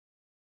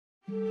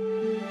Located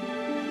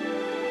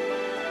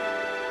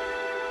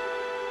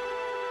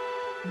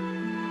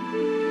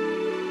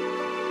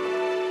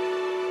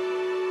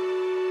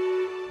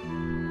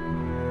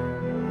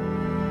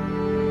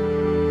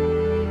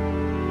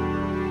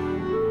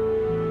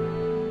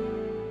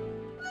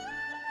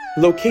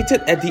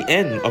at the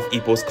end of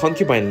Ipoh's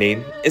Concubine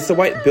Lane is a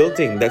white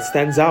building that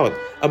stands out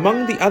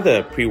among the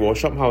other pre-war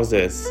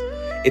shophouses.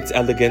 Its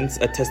elegance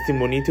a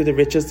testimony to the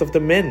riches of the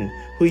men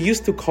who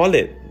used to call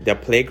it their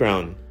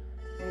playground.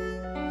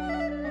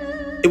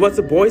 It was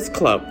a boys'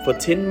 club for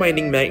tin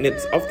mining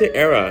magnates of the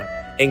era,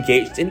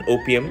 engaged in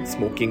opium,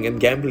 smoking and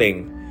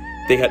gambling.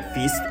 They had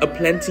feast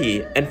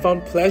aplenty and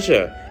found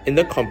pleasure in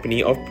the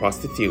company of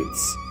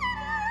prostitutes.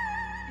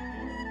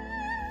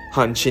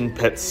 Chin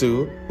Pet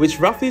Soo, which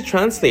roughly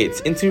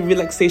translates into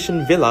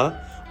relaxation villa,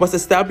 was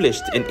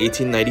established in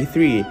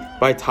 1893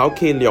 by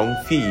Tauke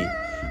Leong Phi,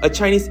 a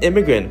Chinese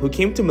immigrant who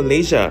came to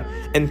Malaysia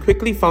and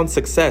quickly found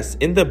success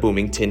in the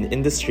booming tin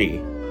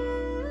industry.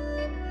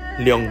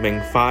 Leong Meng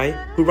Phai,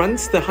 who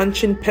runs the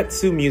Chin Pet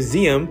Soo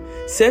Museum,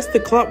 says the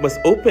club was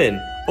open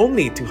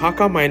only to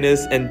Hakka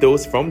miners and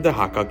those from the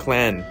Hakka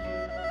clan.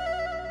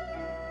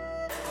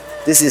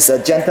 This is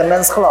a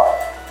gentleman's club,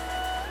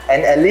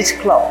 an elite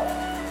club.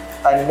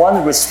 And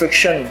one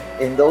restriction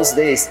in those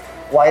days,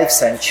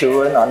 wives and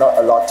children are not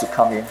allowed to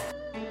come in.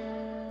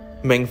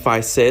 Meng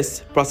Phai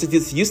says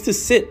prostitutes used to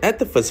sit at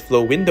the first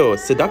floor window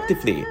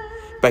seductively,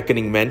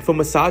 beckoning men for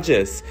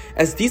massages,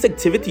 as these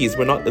activities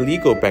were not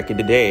illegal back in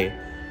the day.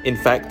 In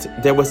fact,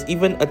 there was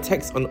even a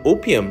tax on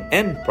opium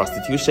and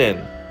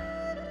prostitution.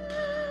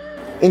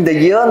 In the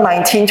year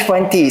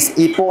 1920s,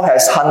 Ipoh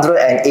has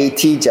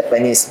 180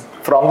 Japanese.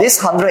 From these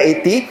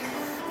 180,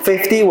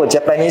 50 were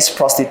Japanese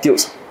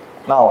prostitutes.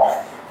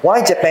 Now,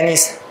 why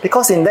Japanese?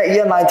 Because in that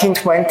year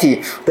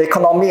 1920, the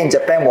economy in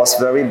Japan was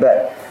very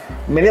bad.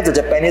 Many of the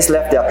Japanese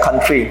left their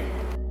country.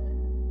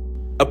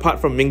 Apart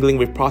from mingling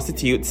with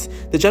prostitutes,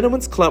 the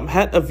Gentlemen's Club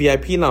had a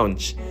VIP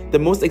lounge, the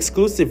most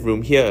exclusive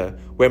room here,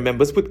 where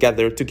members would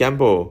gather to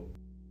gamble.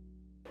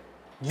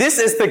 This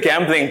is the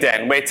gambling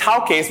den, where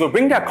Taukes will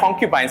bring their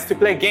concubines to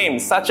play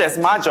games such as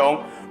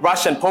mahjong,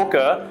 Russian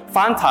poker,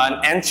 fantan,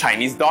 and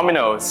Chinese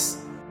dominoes.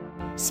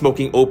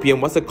 Smoking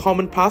opium was a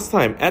common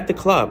pastime at the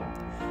club.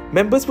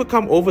 Members would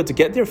come over to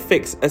get their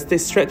fix as they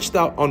stretched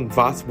out on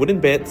vast wooden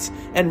beds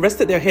and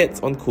rested their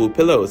heads on cool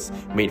pillows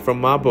made from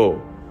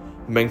marble.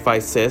 Meng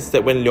Phai says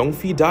that when Leong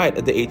Phi died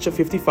at the age of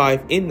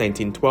 55 in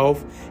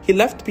 1912, he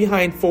left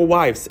behind 4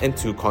 wives and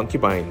 2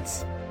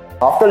 concubines.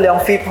 After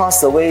Leong Phi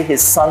passed away,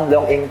 his son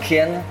Leong Eng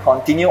Kian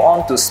continued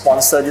on to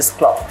sponsor this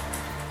club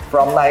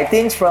from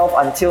 1912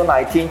 until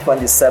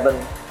 1927,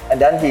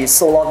 and then he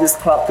sold off this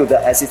club to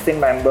the existing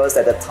members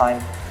at the time.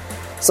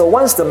 So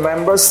once the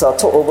members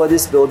took over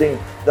this building,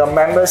 the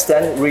members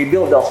then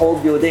rebuilt the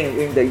whole building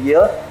in the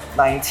year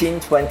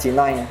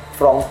 1929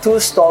 from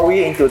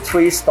 2-story into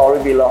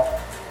 3-story villa.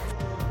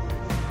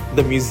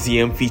 The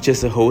museum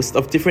features a host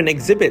of different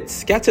exhibits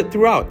scattered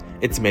throughout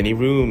its many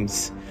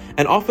rooms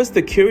and offers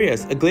the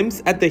curious a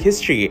glimpse at the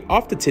history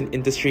of the tin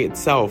industry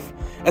itself,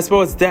 as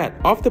well as that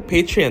of the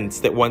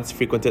patrons that once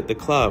frequented the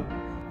club.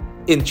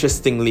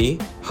 Interestingly,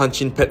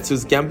 Chin Pet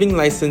Soo's gambling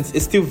license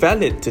is still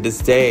valid to this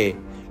day.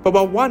 But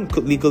while one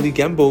could legally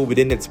gamble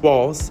within its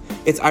walls,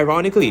 it's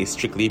ironically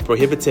strictly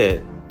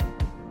prohibited.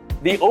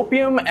 The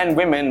opium and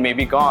women may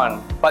be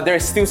gone, but there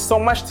is still so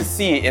much to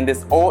see in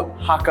this old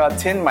Hakka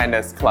Tin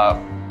Miners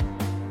Club.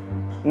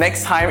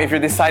 Next time, if you're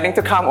deciding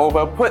to come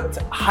over, put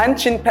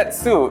Chin Pet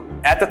Soo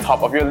at the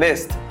top of your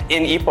list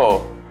in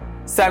Ipoh.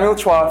 Samuel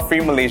Chua, Free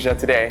Malaysia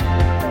Today.